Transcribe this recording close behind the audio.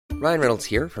Ryan Reynolds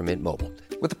here from Mint Mobile.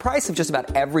 With the price of just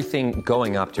about everything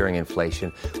going up during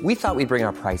inflation, we thought we'd bring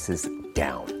our prices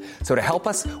down. So to help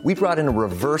us, we brought in a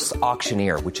reverse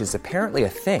auctioneer, which is apparently a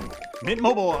thing. Mint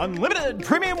Mobile Unlimited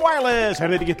Premium Wireless. How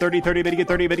to get 30, 30, bit to get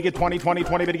 30, bit to get 20, 20,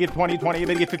 20, bit to get 20, 20,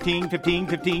 bit to get 15, 15,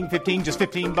 15, 15, just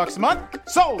 $15 a month?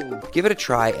 Sold! Give it a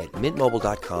try at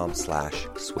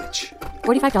mintmobile.com/switch.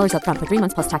 $45 up front for 3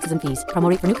 months plus taxes and fees. Promo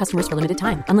rate for new customers for limited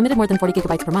time. Unlimited more than 40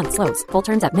 gigabytes per month. Slows full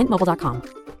terms at mintmobile.com.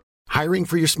 Hiring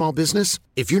for your small business?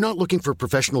 If you're not looking for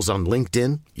professionals on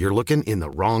LinkedIn, you're looking in the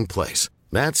wrong place.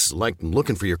 That's like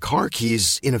looking for your car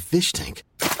keys in a fish tank.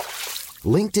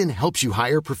 LinkedIn helps you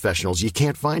hire professionals you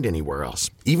can't find anywhere else,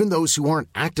 even those who aren't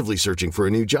actively searching for a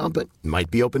new job but might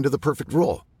be open to the perfect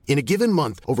role. In a given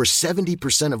month, over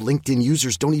 70% of LinkedIn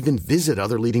users don't even visit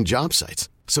other leading job sites.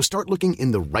 So start looking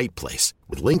in the right place.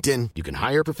 With LinkedIn, you can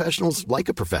hire professionals like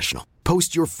a professional.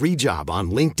 Post your free job on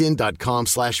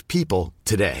linkedin.com/people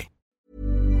today.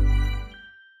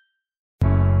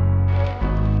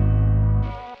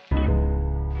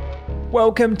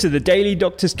 Welcome to the Daily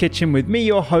Doctor's Kitchen with me,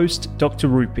 your host, Dr.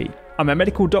 Rupy. I'm a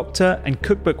medical doctor and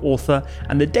cookbook author,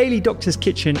 and the Daily Doctor's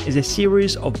Kitchen is a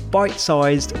series of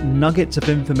bite-sized nuggets of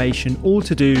information all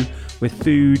to do with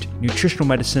food, nutritional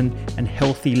medicine, and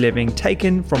healthy living,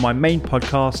 taken from my main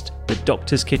podcast, the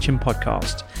Doctor's Kitchen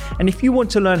Podcast. And if you want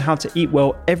to learn how to eat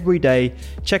well every day,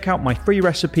 check out my free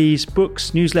recipes,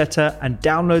 books, newsletter, and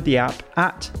download the app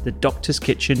at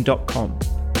thedoctorskitchen.com.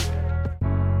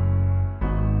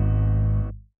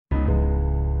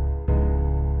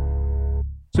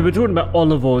 So we're talking about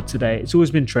olive oil today. It's always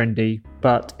been trendy,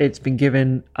 but it's been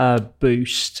given a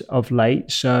boost of late.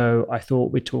 So I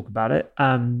thought we'd talk about it.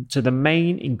 So the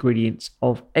main ingredients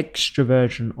of extra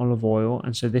virgin olive oil.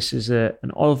 And so this is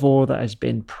an olive oil that has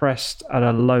been pressed at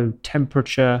a low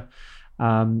temperature,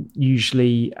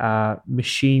 usually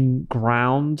machine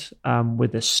ground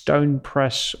with a stone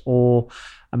press or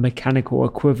a mechanical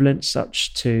equivalent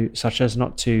such as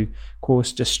not to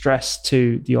cause distress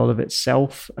to the olive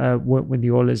itself when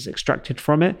the oil is extracted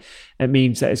from it. It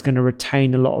means that it's going to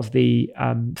retain a lot of the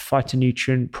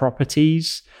phytonutrient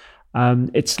properties.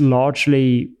 It's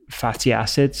largely fatty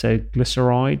acids, so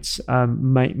glycerides,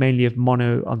 mainly of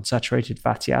monounsaturated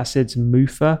fatty acids,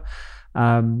 MUFA,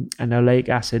 and oleic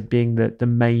acid being the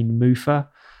main MUFA.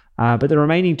 But the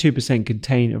remaining 2%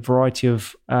 contain a variety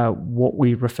of what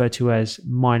we refer to as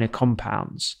minor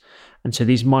compounds. And so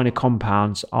these minor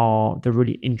compounds are the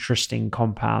really interesting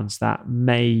compounds that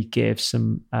may give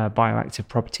some bioactive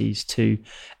properties to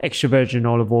extra virgin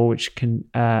olive oil, which can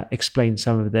explain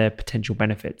some of their potential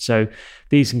benefits. So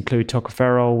these include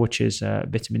tocopherol, which is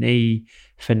vitamin E,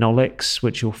 phenolics,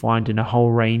 which you'll find in a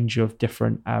whole range of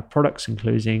different products,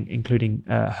 including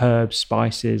herbs,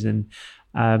 spices, and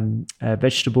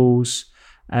vegetables.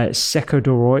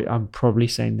 Secodoroid, I'm probably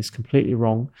saying this completely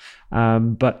wrong,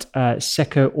 but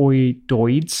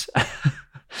secoioidoids,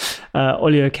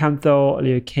 oleocanthal,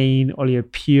 oleocaine,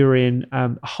 oleopurin,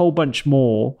 a whole bunch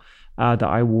more that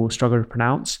I will struggle to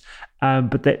pronounce.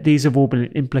 But these have all been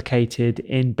implicated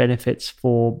in benefits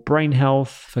for brain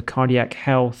health, for cardiac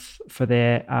health, for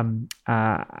their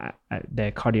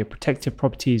cardioprotective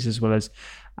properties, as well as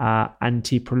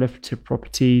anti-proliferative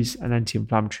properties and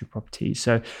anti-inflammatory properties.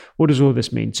 So what does all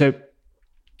this mean? So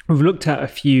we've looked at a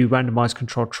few randomized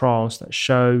controlled trials that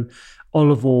show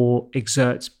olive oil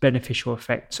exerts beneficial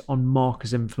effects on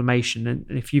markers of inflammation. And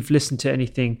if you've listened to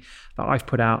anything that I've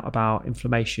put out about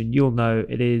inflammation, you'll know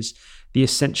it is the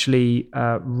essentially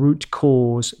root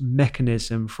cause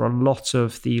mechanism for a lot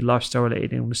of the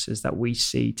lifestyle-related illnesses that we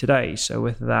see today. So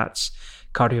whether that's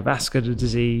cardiovascular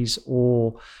disease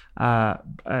or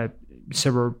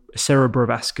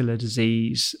cerebrovascular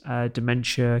disease,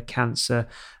 dementia, cancer,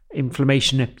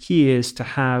 inflammation appears to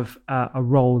have a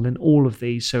role in all of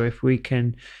these. So if we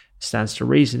can, stands to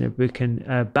reason, if we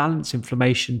can balance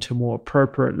inflammation to more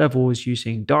appropriate levels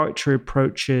using dietary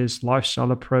approaches,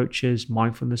 lifestyle approaches,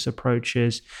 mindfulness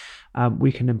approaches,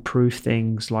 we can improve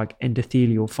things like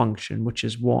endothelial function, which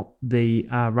is what the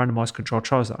randomized controlled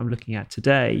trials that I'm looking at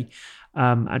today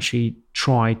actually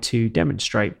try to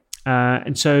demonstrate.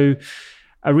 And so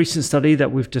a recent study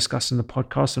that we've discussed in the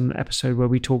podcast, on an episode where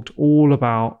we talked all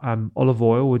about olive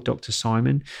oil with Dr.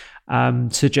 Simon,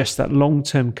 suggests that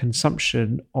long-term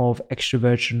consumption of extra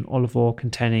virgin olive oil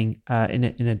containing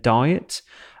in a diet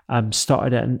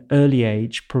started at an early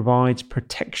age provides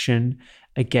protection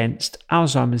against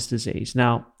Alzheimer's disease.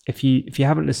 Now, if you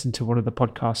haven't listened to one of the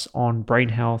podcasts on brain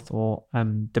health or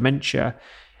dementia,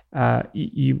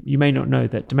 you may not know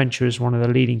that dementia is one of the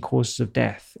leading causes of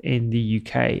death in the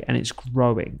UK, and it's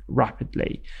growing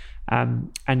rapidly.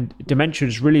 And dementia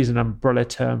really is an umbrella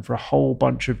term for a whole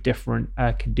bunch of different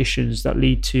conditions that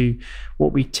lead to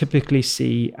what we typically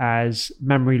see as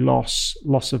memory loss,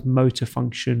 loss of motor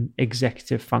function,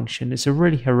 executive function. It's a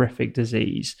really horrific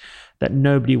disease that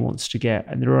nobody wants to get.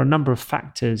 And there are a number of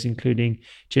factors, including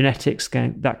genetics,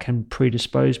 that can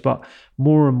predispose. But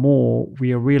more and more,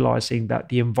 we are realizing that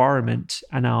the environment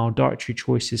and our dietary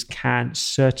choices can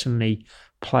certainly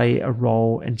play a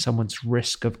role in someone's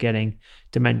risk of getting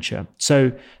dementia.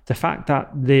 So the fact that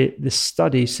the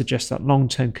study suggests that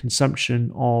long-term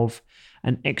consumption of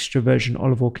an extra virgin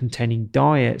olive oil containing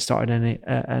diet started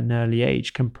at an early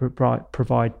age can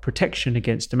provide protection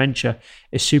against dementia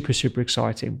is super, super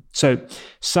exciting. So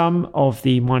some of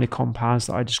the minor compounds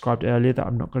that I described earlier that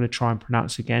I'm not going to try and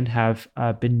pronounce again have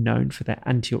been known for their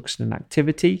antioxidant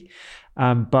activity.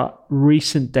 But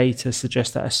recent data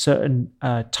suggests that a certain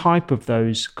type of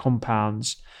those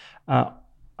compounds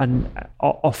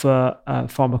offer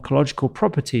pharmacological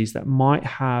properties that might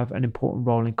have an important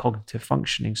role in cognitive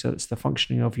functioning. So it's the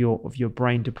functioning of your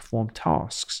brain to perform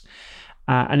tasks.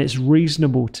 And it's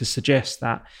reasonable to suggest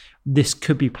that this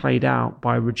could be played out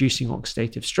by reducing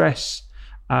oxidative stress.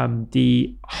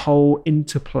 The whole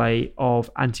interplay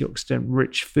of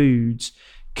antioxidant-rich foods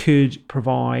could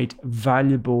provide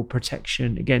valuable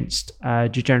protection against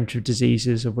degenerative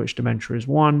diseases, of which dementia is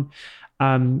one.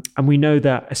 And we know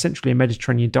that essentially a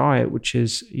Mediterranean diet, which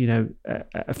is,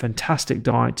 a fantastic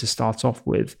diet to start off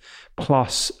with,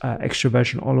 plus extra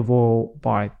virgin olive oil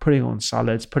by putting on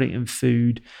salads, putting it in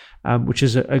food, which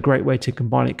is a great way to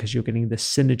combine it because you're getting the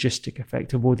synergistic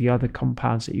effect of all the other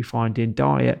compounds that you find in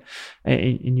diet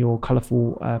in your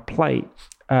colorful plate,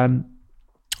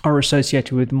 are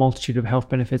associated with a multitude of health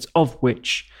benefits, of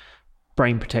which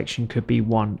brain protection could be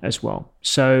one as well.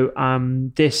 So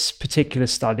this particular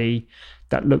study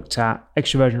that looked at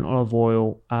extra virgin olive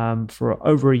oil for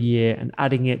over a year and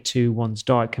adding it to one's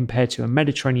diet compared to a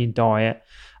Mediterranean diet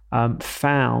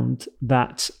found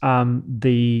that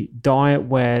the diet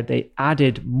where they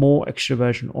added more extra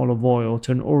virgin olive oil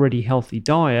to an already healthy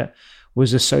diet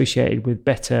was associated with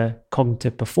better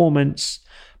cognitive performance,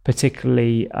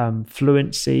 particularly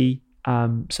fluency,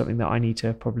 something that I need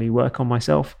to probably work on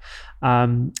myself,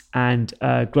 and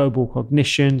global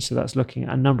cognition. So that's looking at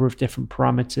a number of different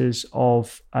parameters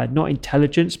of not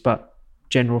intelligence, but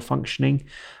general functioning.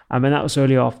 And that was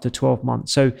only after 12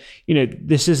 months. So,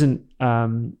 this isn't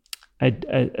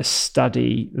a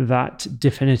study that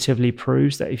definitively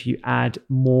proves that if you add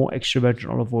more extra virgin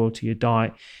olive oil to your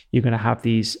diet, you're going to have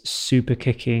these super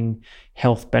kicking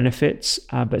health benefits,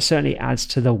 but certainly adds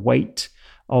to the weight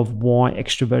of why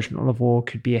extra virgin olive oil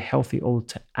could be a healthy oil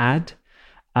to add,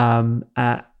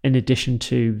 in addition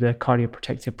to the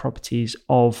cardioprotective properties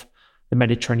of the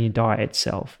Mediterranean diet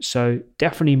itself. So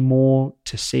definitely more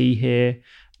to see here.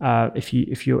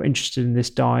 If you're interested in this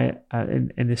diet,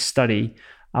 in this study,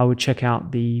 I would check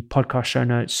out the podcast show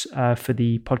notes for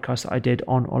the podcast that I did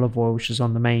on olive oil, which is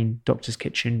on the main Doctor's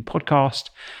Kitchen podcast.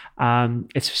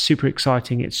 It's super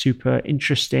exciting. It's super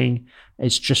interesting.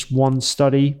 It's just one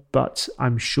study, but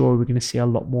I'm sure we're going to see a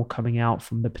lot more coming out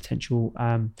from the potential,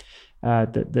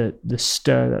 the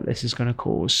stir that this is going to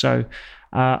cause. So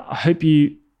I hope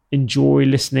you enjoy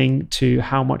listening to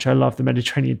how much I love the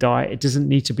Mediterranean diet. It doesn't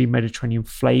need to be Mediterranean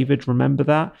flavored. Remember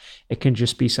that. It can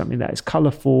just be something that is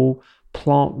colorful,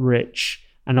 plant rich,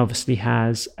 and obviously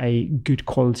has a good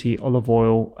quality olive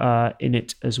oil in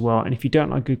it as well. And if you don't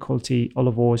like good quality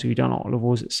olive oils, or you don't like olive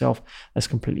oils itself, that's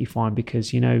completely fine,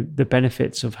 because the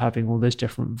benefits of having all those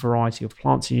different variety of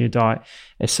plants in your diet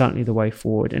is certainly the way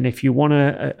forward. And if you want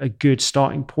a good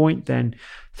starting point, then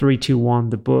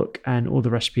 321 the book and all the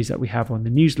recipes that we have on the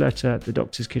newsletter at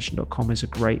thedoctorskitchen.com is a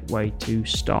great way to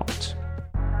start.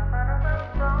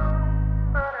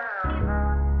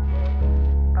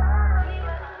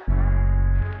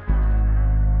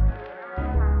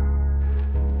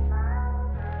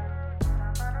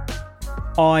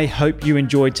 I hope you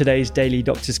enjoyed today's Daily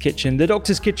Doctor's Kitchen. The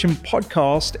Doctor's Kitchen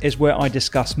podcast is where I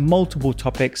discuss multiple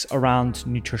topics around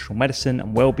nutritional medicine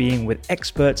and well-being with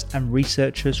experts and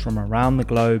researchers from around the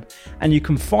globe. And you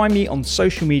can find me on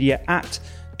social media at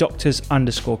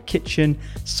doctors_kitchen.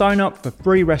 Sign up for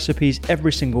free recipes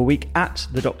every single week at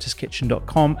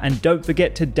thedoctorskitchen.com. And don't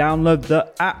forget to download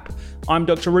the app. I'm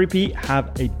Dr. Rupy.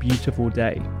 Have a beautiful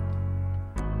day.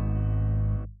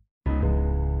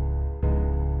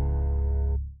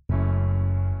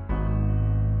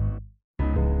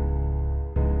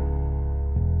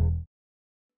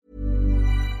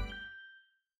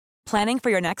 Planning for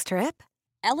your next trip?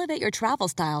 Elevate your travel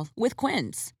style with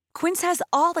Quince. Quince has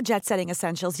all the jet-setting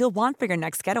essentials you'll want for your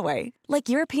next getaway, like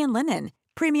European linen,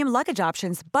 premium luggage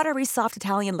options, buttery soft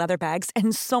Italian leather bags,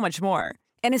 and so much more.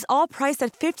 And is all priced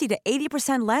at 50 to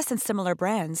 80% less than similar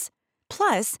brands.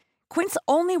 Plus, Quince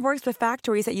only works with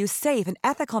factories that use safe and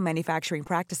ethical manufacturing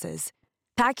practices.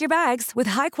 Pack your bags with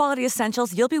high-quality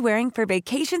essentials you'll be wearing for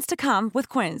vacations to come with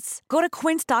Quince. Go to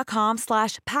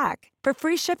quince.com/pack for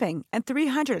free shipping and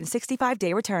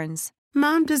 365-day returns.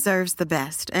 Mom deserves the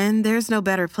best, and there's no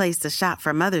better place to shop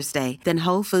for Mother's Day than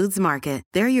Whole Foods Market.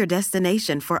 They're your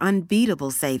destination for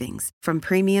unbeatable savings, from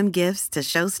premium gifts to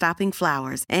show-stopping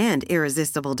flowers and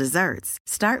irresistible desserts.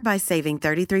 Start by saving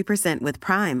 33% with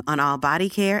Prime on all body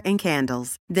care and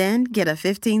candles. Then get a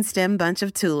 15-stem bunch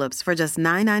of tulips for just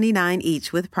 $9.99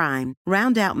 each with Prime.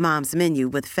 Round out Mom's menu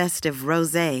with festive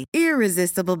rosé,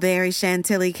 irresistible berry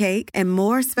chantilly cake, and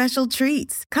more special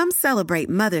treats. Come celebrate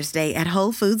Mother's Day at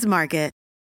Whole Foods Market.